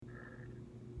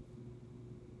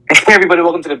Hey everybody,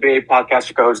 welcome to the BA Podcast.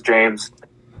 Your co-host James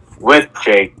with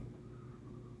Jake.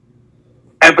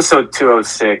 Episode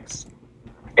 206.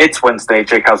 It's Wednesday.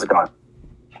 Jake, how's it going?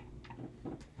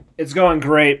 It's going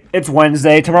great. It's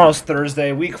Wednesday. Tomorrow's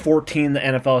Thursday, week 14 of the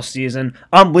NFL season.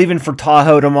 I'm leaving for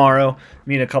Tahoe tomorrow.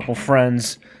 Meet a couple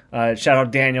friends. Shout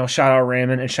out Daniel, shout out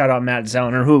Raymond, and shout out Matt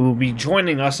Zellner, who will be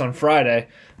joining us on Friday.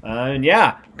 Going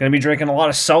to be drinking a lot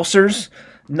of seltzers.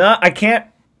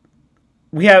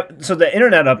 We have the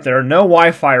internet up there, no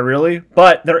Wi-Fi really,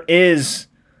 but there is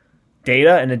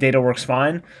data, and the data works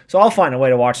fine. So I'll find a way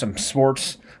to watch some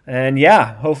sports. And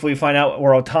hopefully find out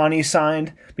where Ohtani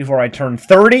signed before I turn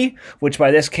 30, which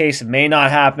by this case may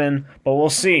not happen, but we'll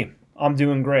see. I'm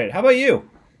doing great. How about you?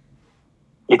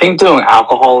 You think doing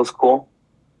alcohol is cool?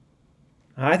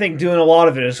 I think doing a lot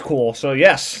of it is cool. So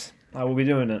yes, I will be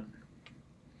doing it.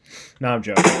 No, I'm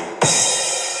joking.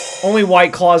 Only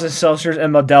White Claws and seltzers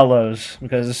and Modelo's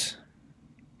because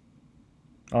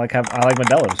I like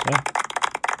Modelo's. Yeah.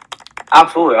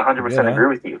 Absolutely, 100% agree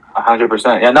with you.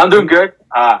 100%. Yeah, no, I'm doing good.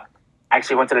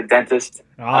 Actually went to the dentist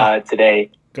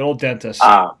today. Good old dentist.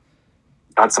 Got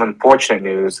some unfortunate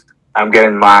news. I'm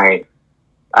getting my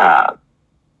what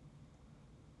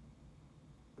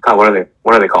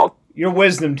are they called? Your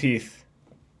wisdom teeth.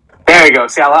 There you go.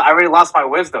 See, I already lost my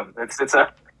wisdom.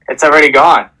 It's already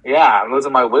gone. Yeah, I'm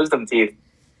losing my wisdom teeth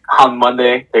on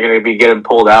Monday. They're going to be getting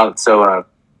pulled out. So, it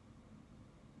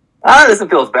doesn't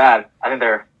feel as bad. I think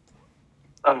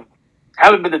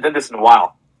haven't been to the dentist in a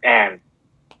while, and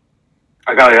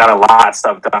I got a lot of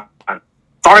stuff done,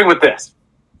 starting with this.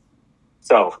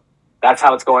 So that's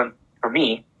how it's going for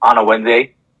me on a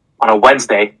Wednesday.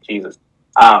 Jesus.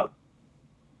 So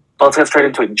let's get straight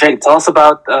into it. Jake, tell us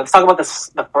about. Let's talk about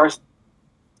the first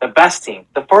best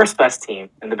team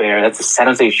in the Bay Area. That's the San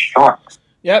Jose Sharks.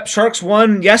 Yep, Sharks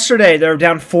won yesterday. They were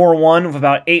down 4-1 with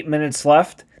about 8 minutes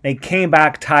left. They came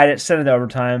back, tied it, sent it to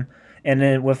overtime. And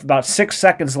then with about 6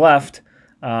 seconds left,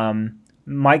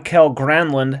 Mikael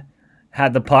Granlund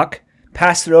had the puck,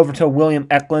 passed it over to William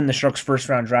Eklund, the Sharks'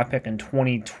 first-round draft pick in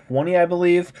 2020, I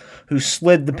believe, who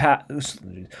slid the puck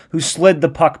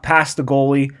past the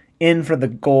goalie in for the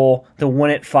goal to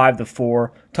win it 5-4.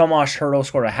 Tomas Hertl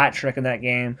scored a hat trick in that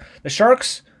game. The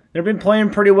Sharks, they've been playing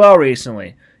pretty well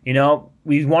recently. You know,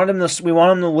 we want them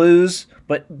to lose,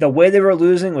 but the way they were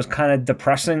losing was kind of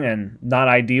depressing and not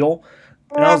ideal.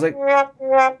 And I was like,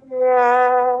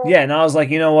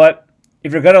 you know what?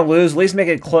 If you're going to lose, at least make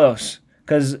it close.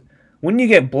 Because when you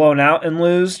get blown out and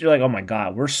lose, you're like, oh my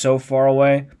God, we're so far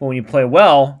away. But when you play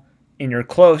well and you're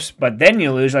close, but then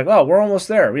you lose, you're like, oh, we're almost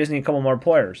there. We just need a couple more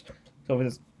players. So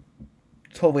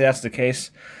hopefully that's the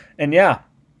case. And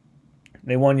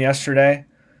they won yesterday.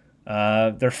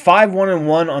 They're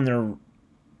 5-1-1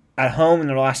 at home in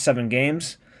their last 7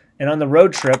 games. And on the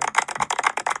road trip,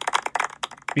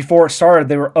 before it started,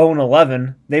 they were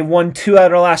 0-11. They won 2 out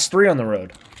of their last 3 on the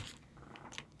road.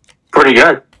 Pretty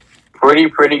good. Pretty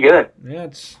good. Yeah,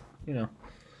 it's, Yeah.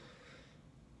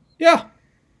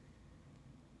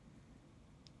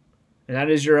 And that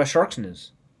is your Sharks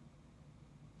news.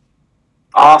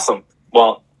 Awesome.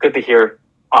 Well, good to hear,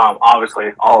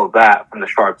 obviously, all of that from the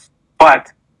Sharks.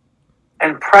 But,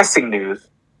 in pressing news,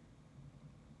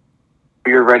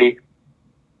 you're ready,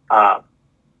 the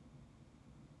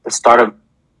start of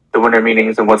the winter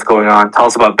meetings and what's going on. Tell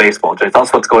us about baseball, Jay. Tell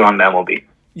us what's going on in the MLB.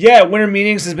 Yeah, winter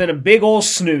meetings has been a big old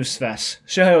snooze fest.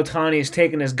 Shohei Ohtani has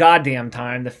taken his goddamn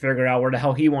time to figure out where the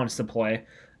hell he wants to play.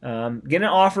 Getting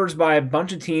offers by a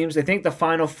bunch of teams. They think the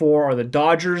final 4 are the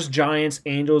Dodgers, Giants,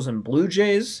 Angels, and Blue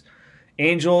Jays.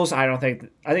 Angels, I think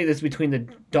it's between the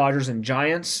Dodgers and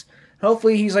Giants.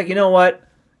 Hopefully he's like, you know what?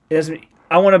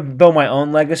 I want to build my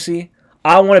own legacy.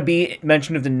 I want to be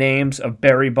mentioned of the names of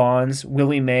Barry Bonds,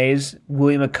 Willie Mays,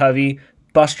 Willie McCovey,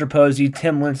 Buster Posey,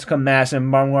 Tim Lincecum,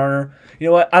 Madison Bumgarner. You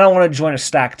know what? I don't want to join a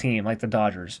stacked team like the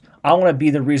Dodgers. I want to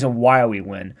be the reason why we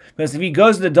win. Because if he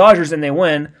goes to the Dodgers and they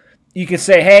win, you can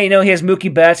say, hey, he has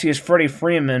Mookie Betts, he has Freddie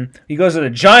Freeman. He goes to the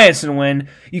Giants and win.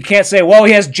 You can't say, well,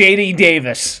 he has J.D.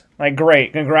 Davis. Like,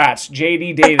 great, congrats.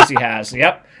 J.D. Davis he has.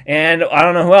 Yep. And I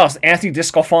don't know who else. Anthony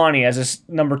DeSclafani as his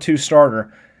number 2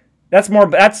 starter.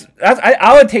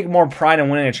 I would take more pride in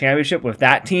winning a championship with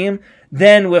that team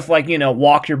than with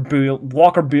Walker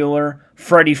Buehler,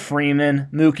 Freddie Freeman,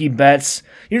 Mookie Betts.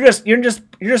 You're just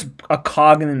a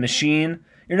cog in the machine.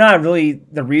 You're not really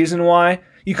the reason why.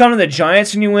 You come to the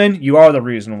Giants and you win, you are the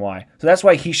reason why. So that's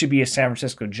why he should be a San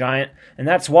Francisco Giant, and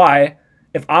that's why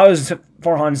if I was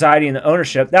for Honzaidy in the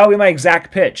ownership, that would be my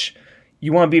exact pitch.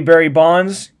 You want to be Barry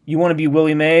Bonds, you want to be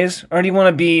Willie Mays, or do you want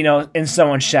to be in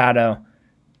someone's shadow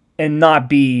and not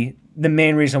be the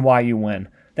main reason why you win?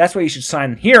 That's why you should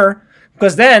sign here,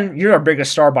 because then you're our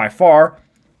biggest star by far.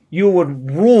 You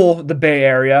would rule the Bay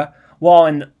Area, while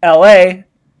in LA,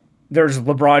 there's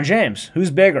LeBron James.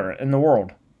 Who's bigger in the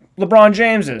world? LeBron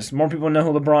James is. More people know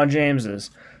who LeBron James is.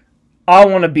 I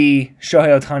want to be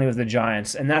Shohei Ohtani with the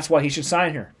Giants, and that's why he should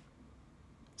sign here.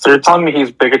 So you're telling me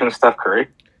he's bigger than Steph Curry?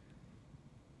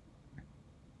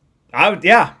 I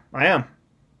am.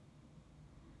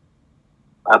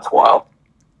 That's wild.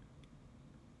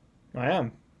 I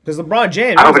am. Because LeBron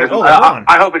James. I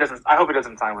hope he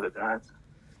doesn't sign with the Giants.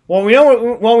 Well, we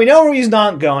know where he's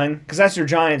not going, because that's your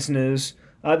Giants news.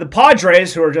 The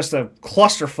Padres, who are just a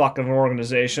clusterfuck of an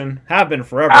organization, have been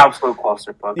forever. Absolute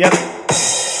clusterfuck. Yep.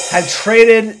 Have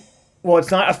traded. Well,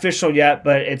 it's not official yet,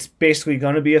 but it's basically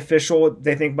going to be official,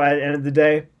 they think, by the end of the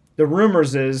day. The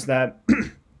rumors is that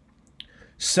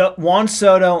Juan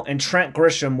Soto and Trent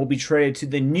Grisham will be traded to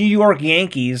the New York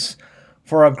Yankees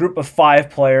for a group of 5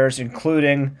 players,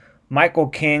 including Michael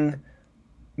King,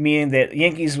 meaning that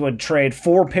Yankees would trade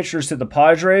 4 pitchers to the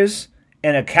Padres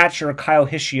and a catcher, Kyle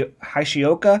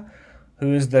Hishioka,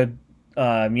 who is the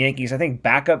Yankees, I think,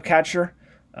 backup catcher.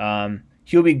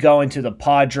 He'll be going to the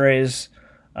Padres.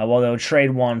 Well, they'll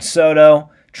trade Juan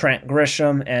Soto, Trent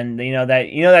Grisham, and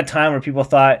that time where people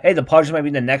thought, hey, the Padres might be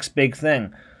the next big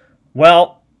thing.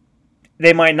 Well,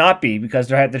 they might not be, because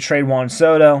they had to trade Juan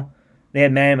Soto. They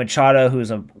had Manny Machado,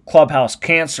 who's a clubhouse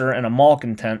cancer and a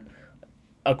malcontent,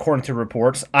 according to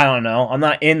reports. I don't know. I'm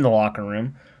not in the locker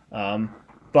room.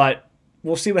 But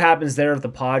we'll see what happens there with the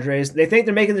Padres. They think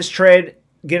they're making this trade,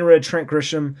 getting rid of Trent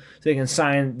Grisham, so they can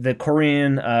sign the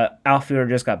Korean outfielder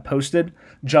just got posted,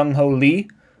 Jung-Ho Lee,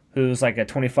 who's like a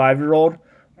 25-year-old.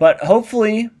 But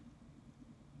hopefully,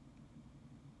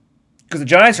 because the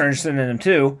Giants are interested in him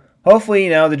too, hopefully,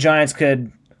 the Giants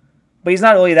could, but he's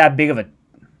not really that big of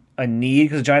a need,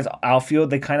 because the Giants outfield,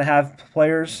 they kind of have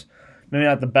players, maybe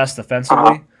not the best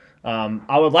defensively.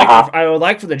 I would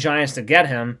like for the Giants to get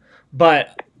him,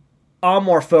 but I'm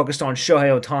more focused on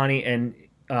Shohei Ohtani and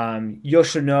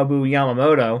Yoshinobu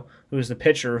Yamamoto, who's the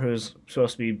pitcher who's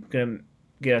supposed to be going to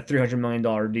get a $300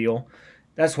 million deal.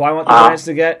 That's who I want the Giants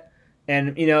to get.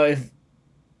 And, if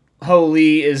Ho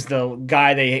Lee is the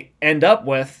guy they end up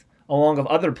with, along with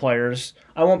other players,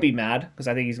 I won't be mad, because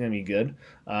I think he's going to be good.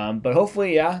 But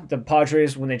hopefully, the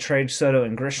Padres, when they trade Soto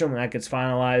and Grisham, when that gets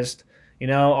finalized,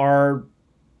 are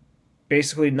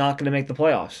basically not going to make the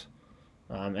playoffs.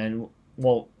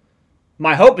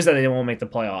 My hope is that they won't make the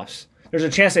playoffs. There's a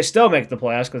chance they still make the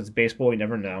playoffs, because it's baseball, you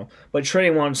never know. But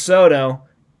trading Juan Soto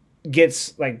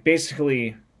gets,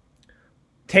 basically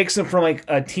takes them from,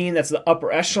 a team that's the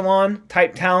upper echelon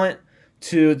type talent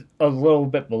to a little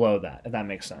bit below that, if that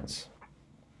makes sense.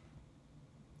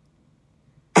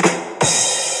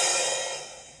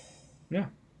 Yeah.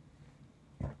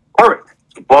 Perfect.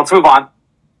 Well, let's move on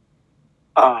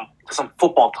to some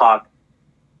football talk.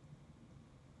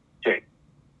 Jake.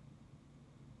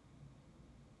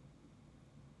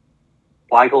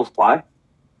 Fly Eagles fly?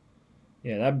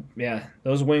 Yeah,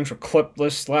 those wings were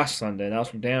clipless last Sunday. That was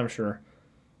for damn sure.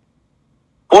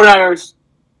 49ers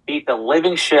beat the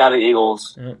living shit out of the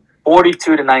Eagles,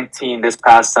 42-19 this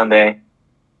past Sunday,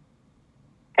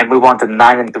 and move on to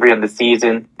 9-3 on the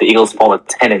season. The Eagles fall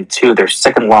to 10-2, their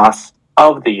second loss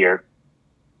of the year.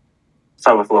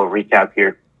 Start with a little recap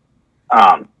here.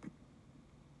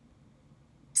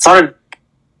 Started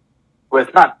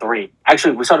with not 3.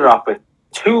 Actually, we started off with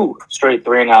 2 straight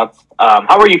 3-and-outs.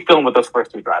 How were you feeling with those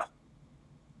first 2 drives?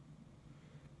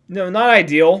 No, not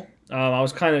ideal. I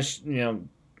was kind of,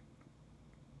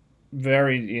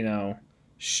 very, I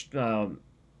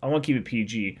want to keep it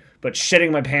PG, but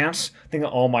shitting my pants, thinking,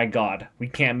 oh my God, we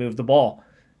can't move the ball.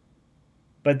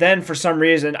 But then for some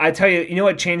reason, I tell you,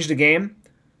 what changed the game?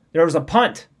 There was a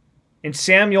punt, and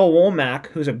Samuel Womack,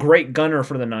 who's a great gunner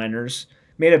for the Niners,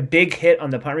 made a big hit on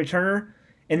the punt returner,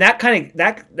 and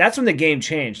that's when the game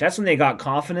changed. That's when they got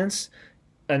confidence,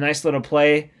 a nice little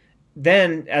play.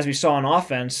 Then, as we saw on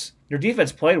offense, their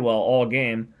defense played well all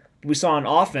game. We saw on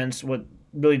offense what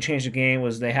really changed the game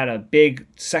was they had a big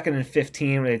 2nd and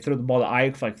 15 where they threw the ball to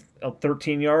Ike for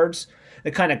 13 yards.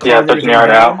 It kind of calmed everything down.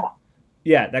 Out.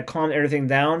 Yeah, that calmed everything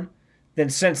down. Then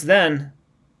since then,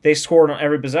 they scored on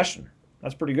every possession.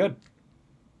 That's pretty good.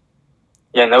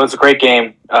 Yeah, and that was a great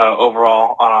game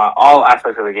overall on all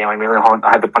aspects of the game. I mean,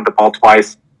 I had to punt the ball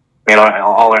twice, made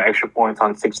all our extra points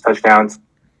on 6 touchdowns.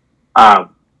 But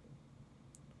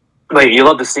you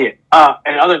love to see it.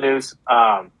 In other news,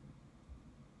 Brock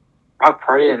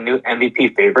Purdy, a new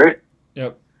MVP favorite.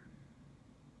 Yep.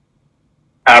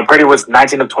 Purdy was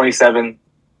 19 of 27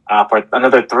 for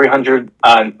another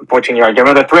 314 yard game.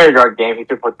 Another 300-yard game. He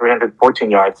threw for 314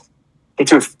 yards. He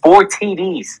threw 4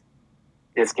 TDs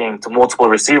this game to multiple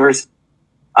receivers.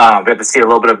 We had to see a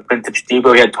little bit of vintage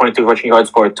Debo. He had 22 rushing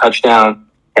yards for a touchdown.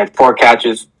 He had 4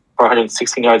 catches for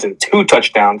 116 yards and 2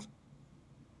 touchdowns.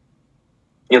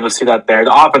 You able to see that there.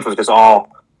 The offense was just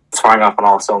all firing off on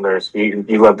all cylinders. You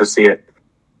love to see it.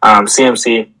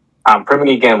 CMC, proving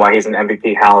again why he's an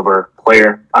MVP caliber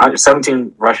player.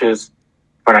 117 rushes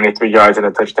for 93 yards and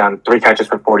a touchdown, 3 catches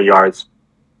for 40 yards.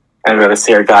 And we got to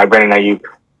see our guy, Brandon Ayuk,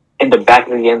 in the back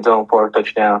of the end zone for a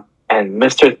touchdown. And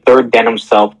Mr. Third Down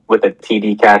himself with a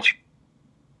TD catch.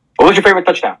 What was your favorite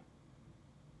touchdown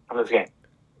from this game?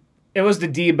 It was the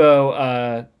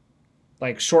Debo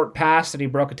short pass that he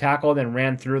broke a tackle, then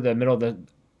ran through the middle of the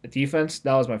defense.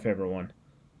 That was my favorite one.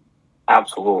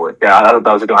 Absolutely. Yeah, that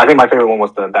was a good one. I think my favorite one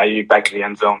was the Ayuk back in the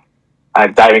end zone.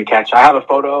 Diving catch. I have a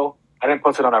photo. I didn't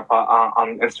post it on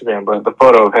on Instagram, but the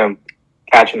photo of him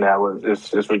catching that was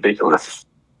just ridiculous.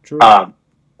 True.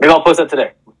 Maybe I'll post that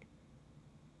today.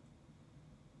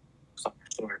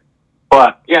 Sorry.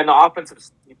 But, yeah, no, offensive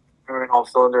in all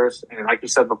cylinders. And like you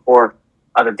said before,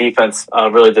 the defense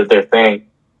really did their thing.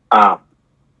 Highlight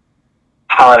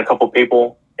a couple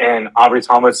people. And Aubrey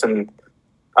Thomas and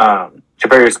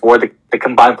Javarius Ward, they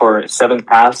combined for 7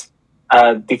 pass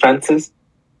defenses.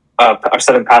 Or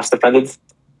 7 pass defendeds.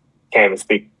 Can't even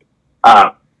speak.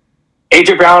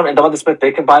 A.J. Brown and Devonta Smith,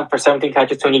 they combined for 17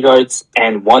 catches, 20 yards,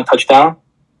 and 1 touchdown.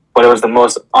 But it was the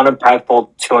most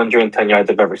unimpactful 210 yards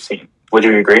I've ever seen. Would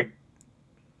you agree?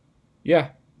 Yeah,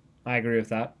 I agree with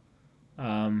that.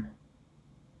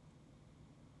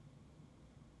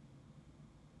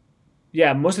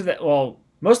 Yeah, most of that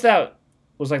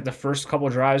was like the first couple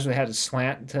of drives where they had a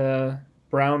slant to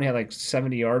Brown. He had like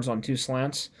 70 yards on 2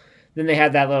 slants. Then they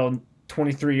had that little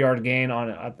 23-yard gain on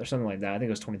or something like that. I think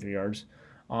it was 23 yards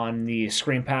on the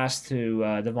screen pass to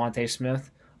Devontae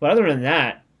Smith. But other than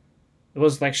that, it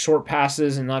was like short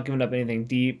passes and not giving up anything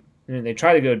deep. And they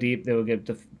try to go deep, they would get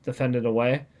defended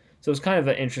away. So it was kind of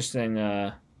an interesting,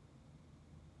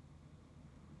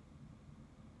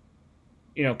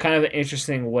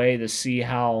 way to see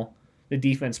how the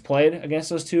defense played against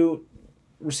those 2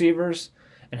 receivers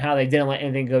and how they didn't let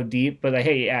anything go deep. But like,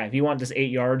 hey, yeah, if you want this 8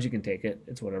 yards, you can take it.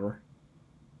 It's whatever.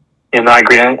 Yeah, no, I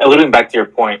agree. And alluding back to your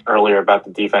point earlier about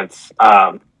the defense,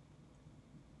 I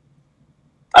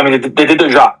mean, they did their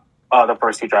job the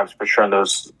first 2 drives for sure on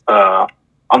those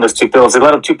 2 fields. They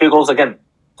let up 2 field goals. Again,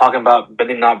 talking about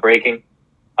bending, not breaking.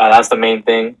 That's the main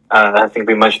thing. I think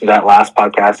we mentioned that last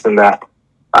podcast, and that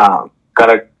got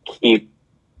to keep,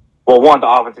 the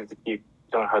offense is to keep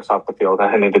Jalen Hurts off the field.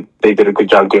 I think they did a good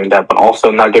job doing that, but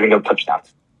also not giving up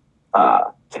touchdowns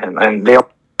to him. And they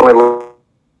only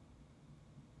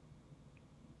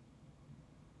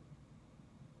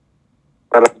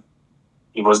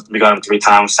we got him 3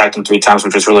 times, sacked him 3 times,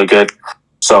 which was really good.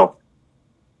 So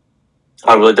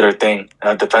I really did our thing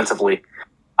defensively.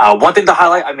 One thing to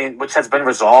highlight, I mean, which has been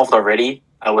resolved already,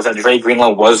 was that Dre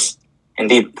Greenlaw was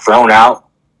indeed thrown out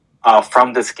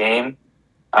from this game.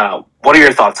 What are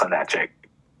your thoughts on that, Jake?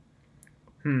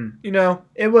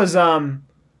 It was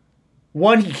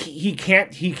one, he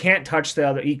can't touch the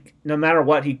other. No matter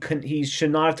what, he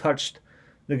should not have touched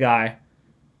the guy.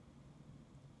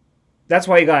 That's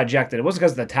why he got ejected. It wasn't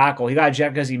because of the tackle. He got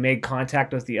ejected because he made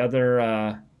contact with the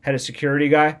other head of security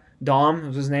guy, Dom,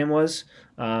 as his name was.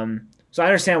 So I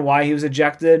understand why he was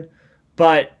ejected,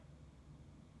 but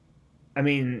I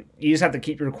mean, you just have to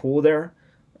keep your cool there.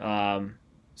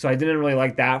 So I didn't really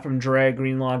like that from Dre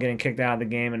Greenlaw getting kicked out of the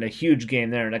game, and a huge game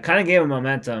there. And it kind of gave him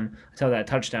momentum until that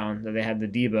touchdown that they had the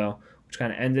Debo, which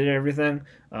kind of ended everything.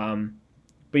 But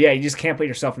yeah, you just can't put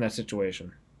yourself in that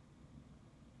situation.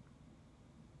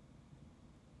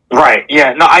 Right.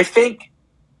 Yeah. No, I think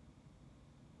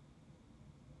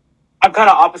I'm kind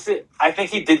of opposite. I think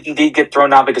he did indeed get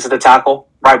thrown out because of the tackle,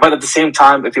 right? But at the same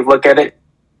time, if you look at it,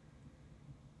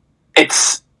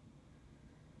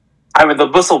 the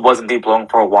whistle was indeed blown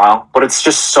for a while, but it's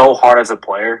just so hard as a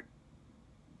player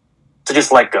to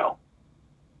just let go,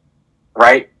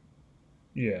 right?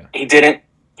 Yeah. He didn't.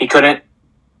 He couldn't.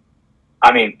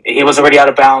 I mean, he was already out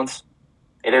of bounds.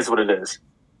 It is what it is.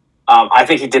 I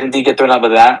think he did indeed get thrown out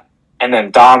with that. And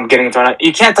then Dom getting thrown out.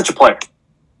 You can't touch a player.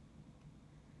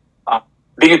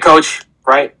 Being a coach,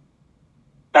 right?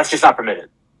 That's just not permitted.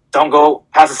 Don't go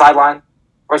past the sideline.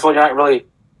 First of all, you're not really.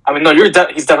 I mean, no, he's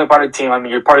definitely part of the team. I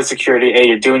mean, you're part of security.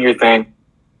 You're doing your thing.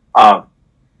 But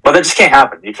that just can't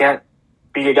happen. You can't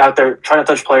be out there trying to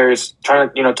touch players, trying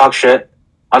to talk shit.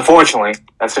 Unfortunately,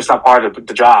 that's just not part of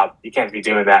the job. You can't be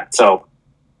doing that. So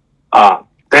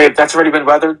that's already been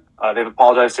weathered. They've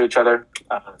apologized to each other.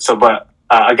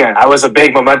 Again, I was a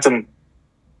big momentum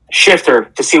shifter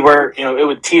to see where it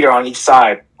would teeter on each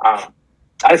side.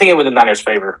 I think it was the Niners'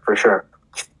 favor for sure.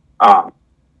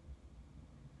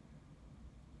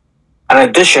 In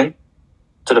addition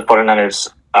to the 49ers,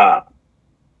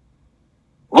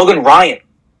 Logan Ryan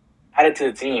added to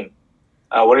the team.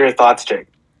 What are your thoughts, Jake?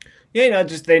 Yeah,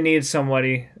 just they need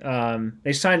somebody.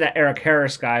 They signed that Eric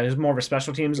Harris guy, who's more of a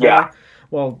special teams guy. Yeah.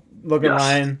 Well, Logan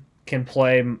Ryan can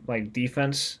play like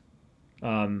defense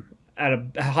at a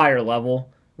higher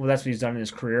level. Well, that's what he's done in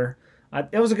his career.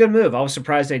 It was a good move. I was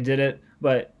surprised they did it,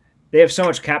 but they have so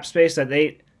much cap space that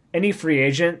any free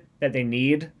agent that they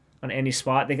need on any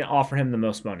spot, they can offer him the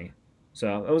most money.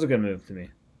 So it was a good move to me.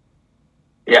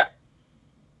 Yeah.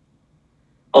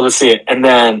 I'll just see it. And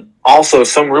then also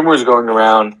some rumors going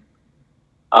around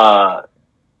of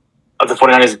the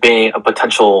 49ers being a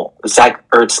potential Zach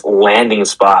Ertz landing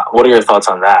spot. What are your thoughts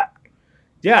on that?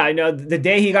 Yeah, I know. The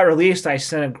day he got released, I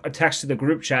sent a text to the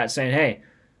group chat saying, hey,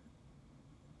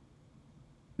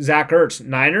 Zach Ertz,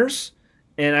 Niners?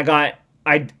 And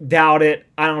I doubt it.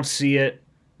 I don't see it.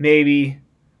 Maybe.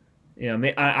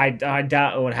 I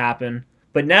doubt it would happen.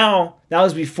 But now, that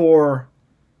was before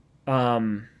Ross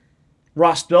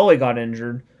Dwelley got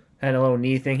injured, had a little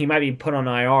knee thing. He might be put on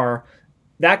IR.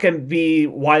 That can be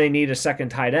why they need a second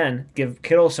tight end. Give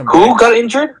Kittle some breaks. Who got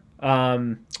injured?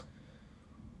 The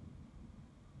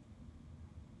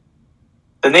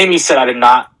name you said I did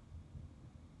not.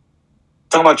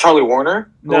 Talking about Charlie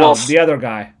Warner? No, the other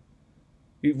guy.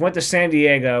 He went to San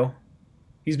Diego.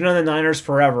 He's been on the Niners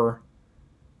forever.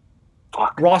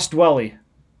 Fuck. Ross Dwelley.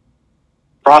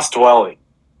 Ross Dwelley.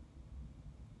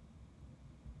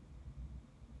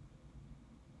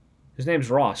 His name's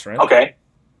Ross, right? Okay.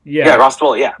 Yeah, Ross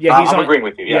Dwelley, yeah. I'm agreeing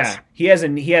with you, yes. Yeah,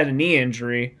 he had a knee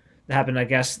injury that happened, I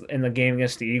guess, in the game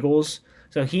against the Eagles.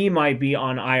 So he might be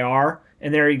on IR,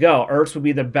 and there you go. Ertz would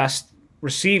be the best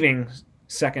receiving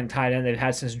second tight end they've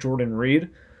had since Jordan Reed.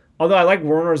 Although I like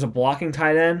Warner as a blocking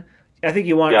tight end, I think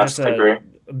you want just a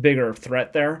bigger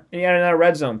threat there. And you had another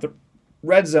red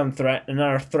zone threat,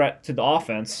 another threat to the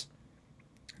offense.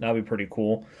 That would be pretty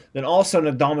cool. Then also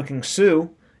Ndamukong Suh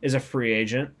is a free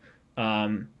agent.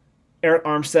 Eric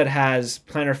Armstead has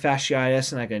plantar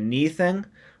fasciitis and like a knee thing,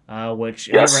 which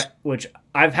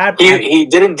I've had. He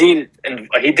did indeed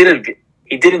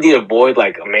avoid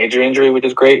like a major injury, which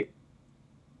is great.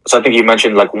 So I think you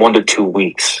mentioned like 1 to 2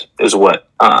 weeks is what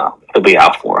he'll be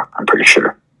out for. I'm pretty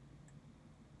sure.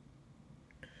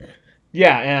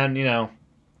 Yeah, and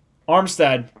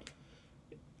Armstead,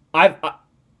 I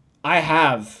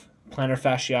have plantar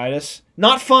fasciitis.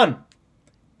 Not fun.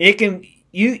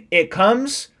 It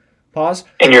comes. Pause.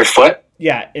 In your foot?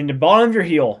 Yeah, in the bottom of your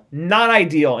heel. Not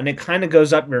ideal, and it kind of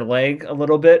goes up your leg a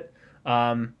little bit.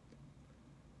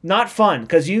 Not fun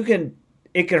because it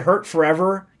can hurt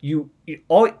forever. The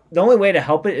only way to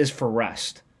help it is for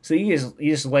rest. So you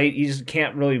just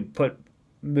can't really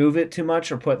move it too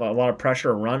much or put a lot of pressure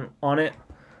or run on it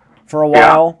for a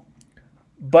while.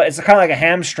 But it's kind of like a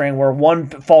hamstring where one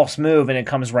false move and it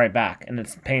comes right back, and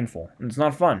it's painful, and it's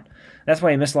not fun. That's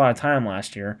why he missed a lot of time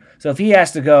last year. So if he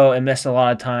has to go and miss a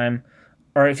lot of time,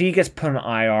 or if he gets put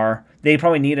on IR, they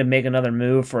probably need to make another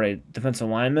move for a defensive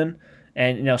lineman.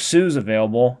 And, Sue's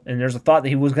available, and there's a thought that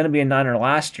he was going to be a Niner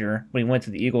last year, but he went to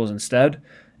the Eagles instead.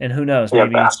 And who knows?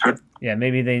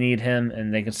 Maybe they need him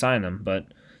and they can sign him. But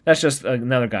that's just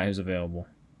another guy who's available.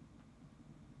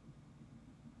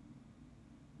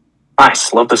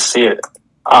 Nice. Love to see it.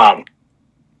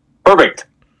 Perfect.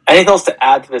 Anything else to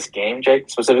add to this game, Jake?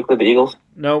 Specifically the Eagles?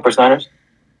 No. Versus Niners?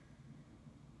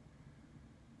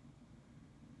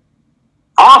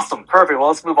 Awesome. Perfect. Well,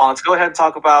 let's move on. Let's go ahead and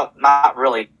talk about, not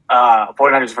really,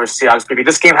 49ers versus Seahawks. Maybe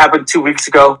this game happened 2 weeks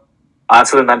ago.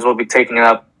 So the Niners will be taking it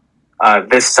up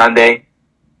this Sunday.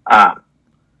 The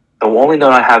only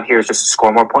note I have here is just to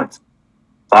score more points.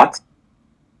 Thoughts?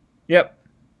 Yep.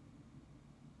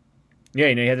 Yeah,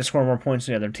 you have to score more points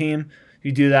than the other team. If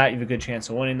you do that, you have a good chance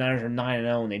of winning. Niners are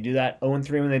 9-0 when they do that,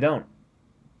 0-3 when they don't.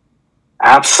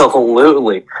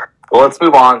 Absolutely. Well, let's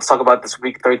move on. Let's talk about this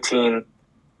Week 13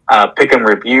 pick and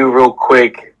review real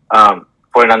quick.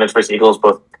 49ers versus Eagles.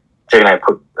 Both Jake and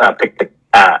I picked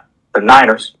the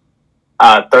Niners.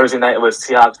 Thursday night it was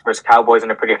Seahawks versus Cowboys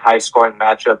in a pretty high-scoring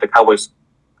matchup. The Cowboys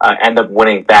end up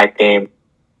winning that game.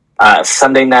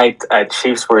 Sunday night,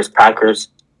 Chiefs versus Packers.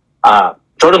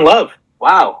 Jordan Love.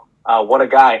 Wow. What a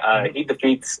guy. He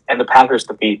defeats, and the Packers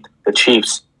defeat the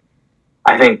Chiefs,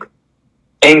 I think,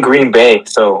 in Green Bay.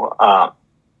 So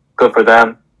good for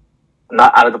them.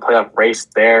 Not out of the playoff race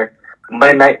there.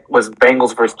 Monday night was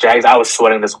Bengals versus Jags. I was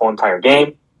sweating this whole entire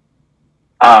game.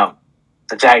 The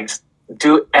Jags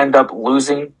do end up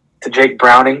losing to Jake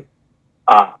Browning.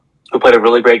 who played a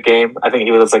really great game. I think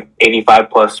he was like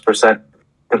 85+%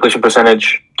 completion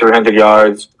percentage, 300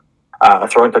 yards, a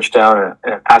throwing touchdown,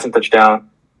 and a passing touchdown.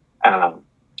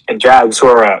 And Jags, who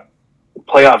are a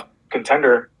playoff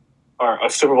contender or a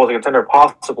Super Bowl contender,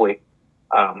 possibly,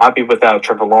 might be without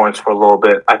Trevor Lawrence for a little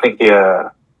bit. I think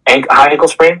the high ankle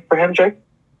sprain for him, Jake.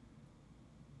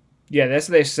 Yeah, that's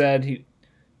what they said.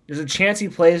 There's a chance he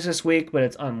plays this week, but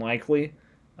it's unlikely,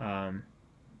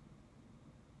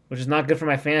 which is not good for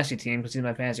my fantasy team because he's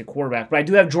my fantasy quarterback. But I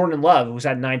do have Jordan Love, who's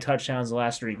had 9 touchdowns the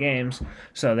last 3 games.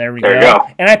 So there we go.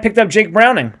 And I picked up Jake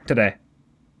Browning today.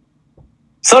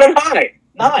 So did I.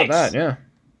 Nice. That, yeah.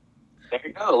 There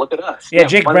you go. Look at us. Yeah,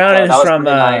 Jake Brown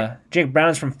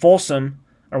is from Folsom,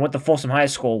 or went to Folsom High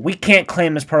School. We can't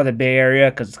claim as part of the Bay Area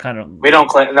because it's kind of... We don't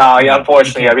claim... No, yeah,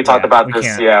 unfortunately. Yeah, we talked about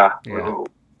this. Yeah.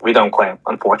 We don't claim,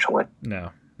 unfortunately. No.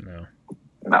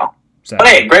 So, but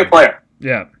hey, great player.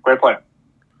 Yeah. Great player.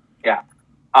 Yeah.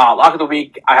 Lock of the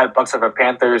week, I had Bucks over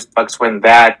Panthers. Bucks win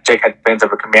that. Jake had Fans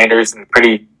over Commanders in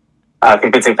pretty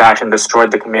convincing fashion,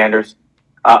 destroyed the Commanders.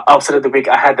 Upset of the week,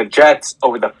 I had the Jets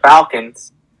over the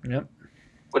Falcons. Yep.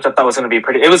 Which I thought was going to be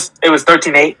pretty... It was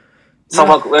 13-8. So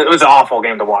it was an awful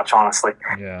game to watch, honestly.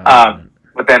 Yeah.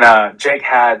 But then Jake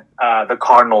had the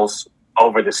Cardinals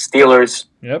over the Steelers.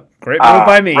 Yep, great move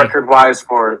by me. Record-wise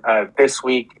for this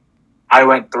week, I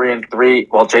went 3-3,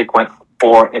 while Jake went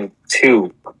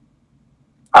 4-2.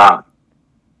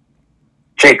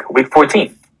 Jake, week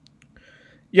 14.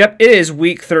 Yep, it is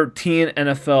week 13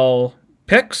 NFL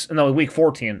picks. No, week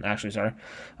 14, actually, sorry.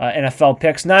 NFL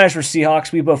picks. Niners for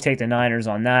Seahawks. We both take the Niners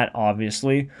on that,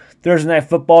 obviously. Thursday Night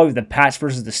Football, we have the Pats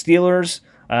versus the Steelers.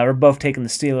 We're both taking the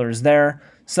Steelers there.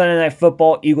 Sunday Night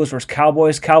Football, Eagles versus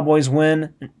Cowboys. Cowboys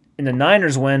win, and the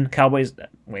Niners win. Cowboys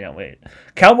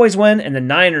win, and the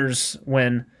Niners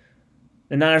win.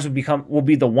 The Niners will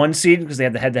be the 1 seed because they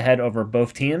have the head-to-head over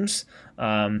both teams.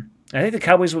 I think the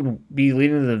Cowboys would be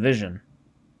leading the division.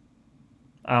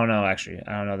 I don't know, actually.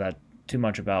 I don't know that too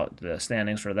much about the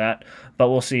standings for that, but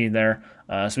we'll see there.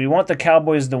 So we want the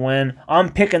Cowboys to win.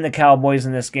 I'm picking the Cowboys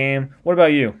in this game. What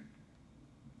about you?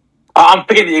 I'm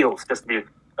picking the Eagles, just to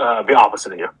be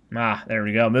opposite of you. There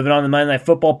we go. Moving on to Monday Night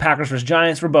Football, Packers versus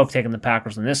Giants. We're both taking the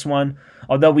Packers in this one.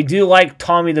 Although we do like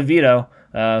Tommy DeVito,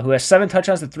 who has 7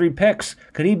 touchdowns to 3 picks.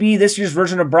 Could he be this year's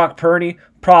version of Brock Purdy?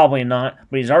 Probably not,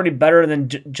 but he's already better than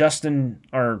Justin,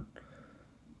 or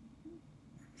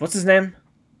what's his name?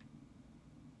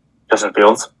 Justin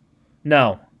Fields?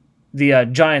 No. The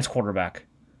Giants quarterback.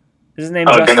 Is his name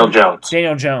Justin? Daniel Jones.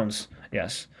 Daniel Jones,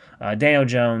 yes. Daniel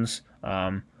Jones.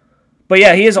 But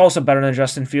yeah, he is also better than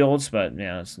Justin Fields, but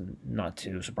yeah, it's not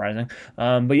too surprising.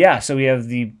 But yeah, so we have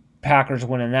the Packers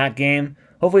winning that game.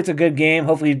 Hopefully it's a good game.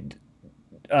 Hopefully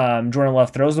Jordan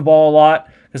Love throws the ball a lot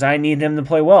because I need him to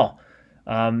play well.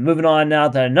 Moving on now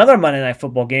to another Monday Night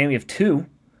Football game. We have 2.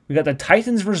 We got the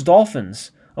Titans versus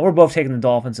Dolphins. We're both taking the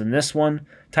Dolphins in this one.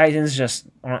 Titans just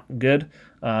aren't good.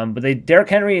 But Derrick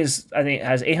Henry has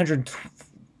 800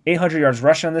 yards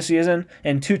rushing on this season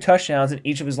and 2 touchdowns in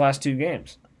each of his last 2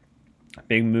 games.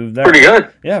 Big move there. Pretty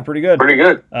good. Yeah, pretty good. Pretty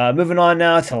good. Moving on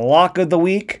now to Lock of the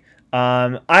Week.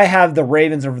 I have the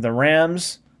Ravens over the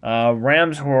Rams.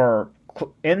 Rams, who are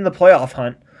in the playoff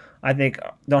hunt, I think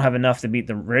don't have enough to beat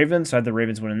the Ravens. So I have the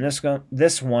Ravens winning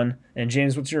this one. And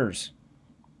James, what's yours?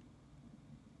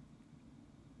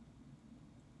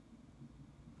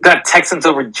 Got Texans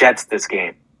over Jets this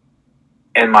game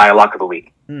in my Lock of the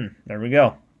Week. There we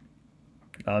go.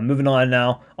 Moving on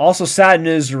now. Also, sad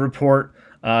news to report.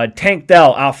 Tank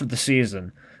Dell out for the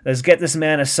season. Let's get this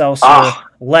man a seltzer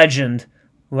legend,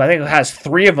 who I think has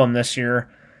 3 of them this year.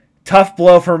 Tough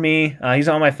blow for me. He's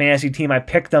on my fantasy team. I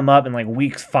picked him up in like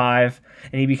week 5,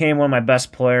 and he became one of my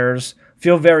best players.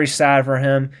 Feel very sad for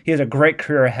him. He has a great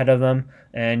career ahead of him.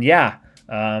 And yeah,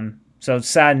 so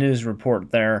sad news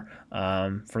report there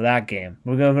for that game.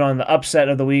 We're moving on to the upset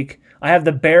of the week. I have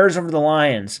the Bears over the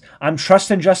Lions. I'm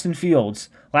trusting Justin Fields.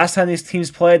 Last time these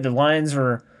teams played, the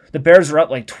Bears were up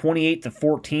like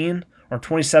 28-14 or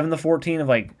 27-14 with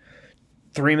like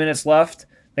 3 minutes left.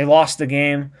 They lost the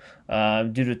game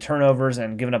due to turnovers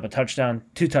and giving up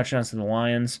 2 touchdowns to the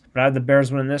Lions. But I have the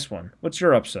Bears winning this one. What's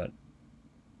your upset?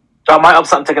 So my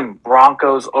upset, I'm taking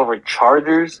Broncos over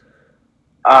Chargers.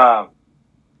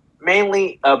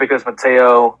 Mainly because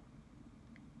Mateo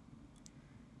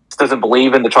doesn't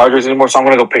believe in the Chargers anymore, so I'm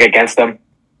going to go pick against them.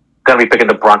 Going to be picking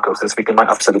the Broncos this week in my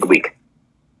upset of the week.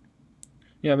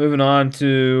 Yeah, moving on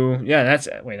to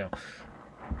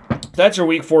that's your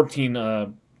week 14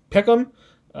 pick'em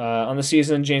on the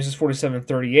season. James is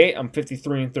 47-38. I'm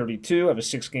 53-32. I have a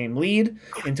 6-game lead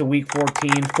into week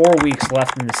 14. 4 weeks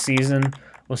left in the season.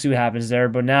 we'll see what happens there.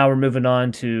 But now we're moving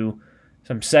on to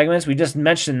some segments. We just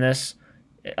mentioned this.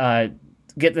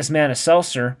 Get this man a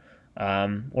seltzer,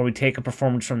 where we take a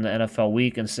performance from the NFL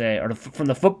week and say, or from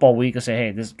the football week and say,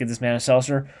 hey, get this man a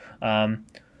seltzer.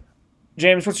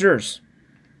 James, what's yours?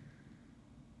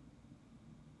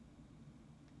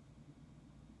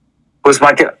 Who's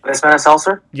my this man a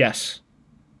seltzer? Yes.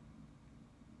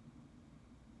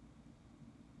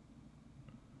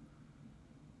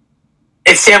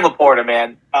 It's Sam Laporta,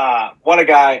 man. What a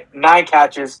guy. 9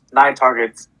 catches, 9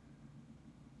 targets,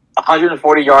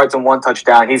 140 yards and 1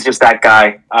 touchdown. He's just that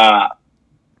guy.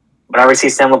 Whenever I see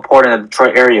Sam Laporta in the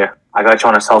Detroit area, I got you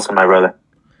on a seltzer, my brother.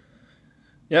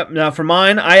 Yep. Now for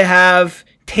mine, I have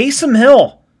Taysom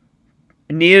Hill.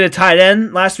 Needed a tight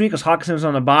end last week because Hawkinson was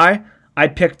on the bye. I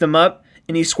picked him up,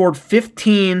 and he scored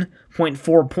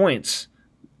 15.4 points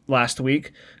last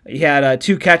week. He had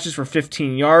 2 catches for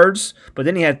 15 yards, but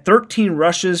then he had 13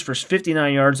 rushes for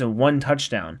 59 yards and 1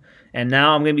 touchdown. And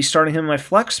now I'm going to be starting him in my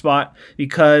flex spot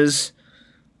because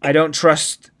I don't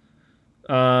trust.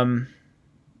 I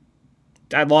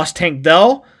lost Tank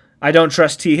Dell. I don't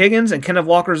trust T. Higgins, and Kenneth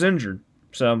Walker's injured.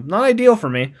 So not ideal for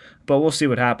me, but we'll see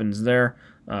what happens there.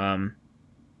 Yeah,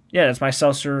 that's my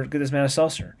seltzer. Get this man a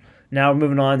seltzer. Now we're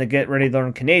moving on to get ready to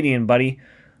learn Canadian, buddy.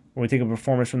 Where we take a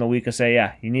performance from the week and say,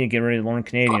 yeah, you need to get ready to learn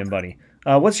Canadian, buddy.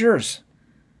 What's yours?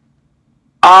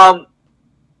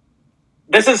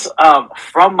 This is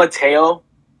from Mateo.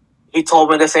 He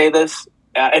told me to say this.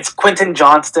 It's Quentin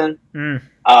Johnston.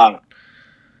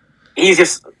 He's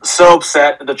just so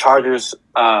upset that the Chargers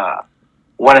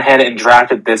went ahead and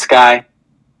drafted this guy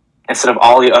instead of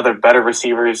all the other better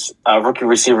receivers, rookie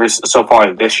receivers so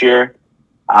far this year.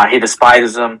 He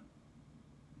despises them.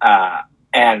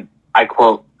 And I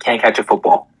quote, can't catch a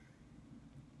football.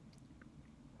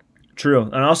 True.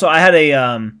 And also I had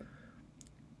a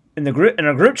in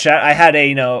our group chat, I had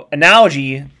a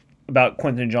analogy about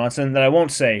Quentin Johnston that I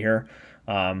won't say here.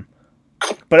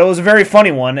 But it was a very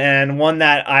funny one, and one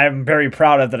that I'm very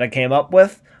proud of that I came up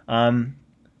with. I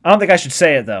don't think I should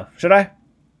say it though. Should I?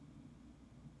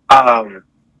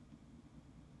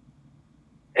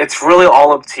 It's really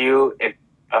all up to you.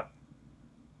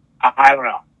 I don't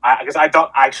know. Because I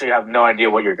don't actually have no idea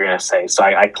what you're going to say, so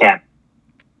I can't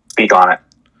speak on it.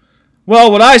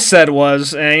 Well, what I said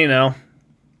was, I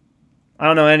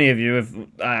don't know any of you. If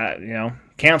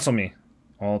cancel me,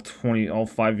 all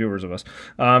 5 viewers of us.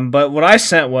 But what I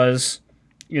sent was,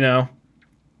 yeah,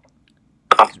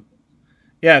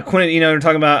 Quentin. We're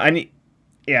talking about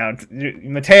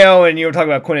Mateo, and you were talking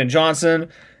about Quentin Johnson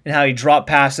and how he dropped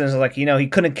passes. Like he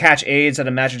couldn't catch AIDS at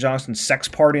a Magic Johnson sex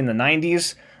party in the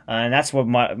 '90s. And that's what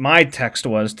my text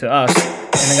was to us.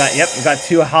 And we got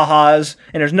 2 ha-has.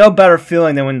 And there's no better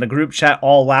feeling than when the group chat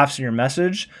all laughs in your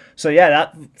message. So, yeah,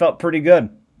 that felt pretty good.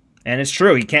 And it's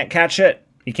true. He can't catch it.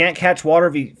 He can't catch water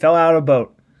if he fell out of a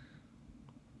boat.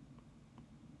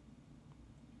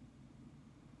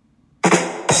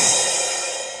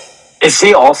 Is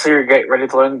he also your Get Ready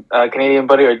to Learn Canadian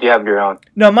buddy, or do you have your own?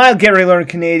 No, my Get Ready to Learn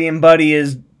Canadian buddy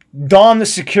is Dom the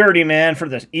security man for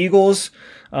the Eagles.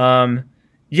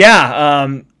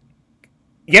 Get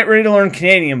ready to learn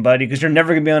Canadian, buddy, because you're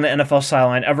never going to be on the NFL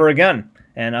sideline ever again.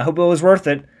 And I hope it was worth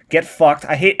it. Get fucked.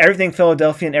 I hate everything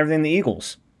Philadelphia and everything the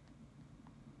Eagles.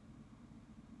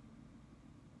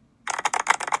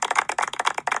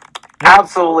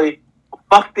 Absolutely.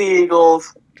 Fuck the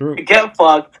Eagles. True. Get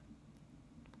fucked.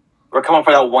 We're coming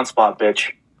for that one spot, bitch.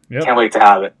 Yep. Can't wait to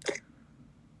have it.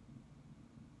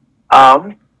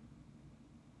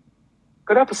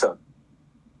 Good episode.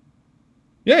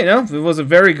 Yeah, it was a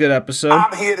very good episode.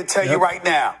 I'm here to tell you right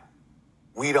now,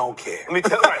 we don't care. Let me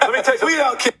tell you, we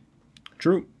don't care.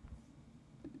 True.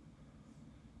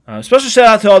 Special shout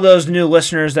out to all those new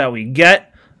listeners that we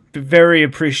get. Very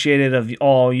appreciated of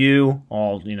all you.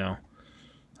 I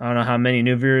don't know how many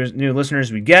new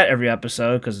listeners we get every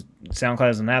episode because SoundCloud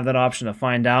doesn't have that option to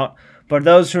find out. But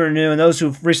those who are new and those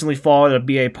who've recently followed the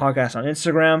BA podcast on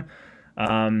Instagram,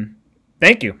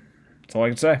 thank you. That's all I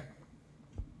can say.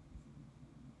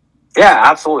 Yeah,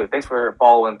 absolutely. Thanks for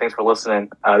following. Thanks for listening.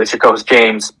 This is your co-host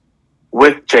James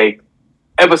with Jake,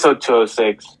 episode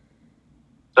 206.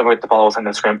 Don't forget to follow us on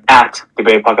Instagram at the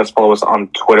BA Podcast. Follow us on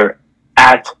Twitter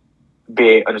at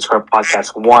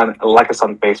BA_podcast1. Like us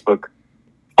on Facebook.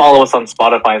 Follow us on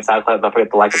Spotify and SoundCloud. Don't forget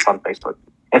to like us on Facebook.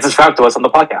 And subscribe to us on the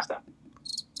podcast app.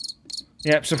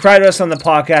 Yep, subscribe to us on the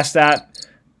podcast app.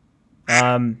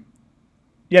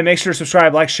 Make sure to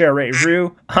subscribe, like, share, rate,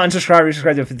 review. Unsubscribe,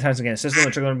 resubscribe to it 50 times again. System,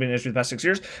 which are going to be an issue the past 6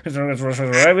 years.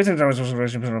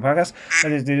 Podcast.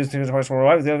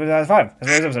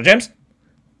 James?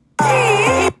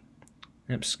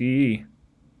 Yep, ski.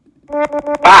 All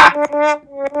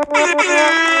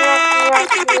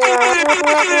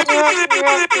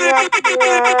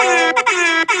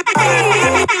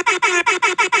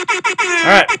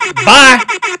right, bye.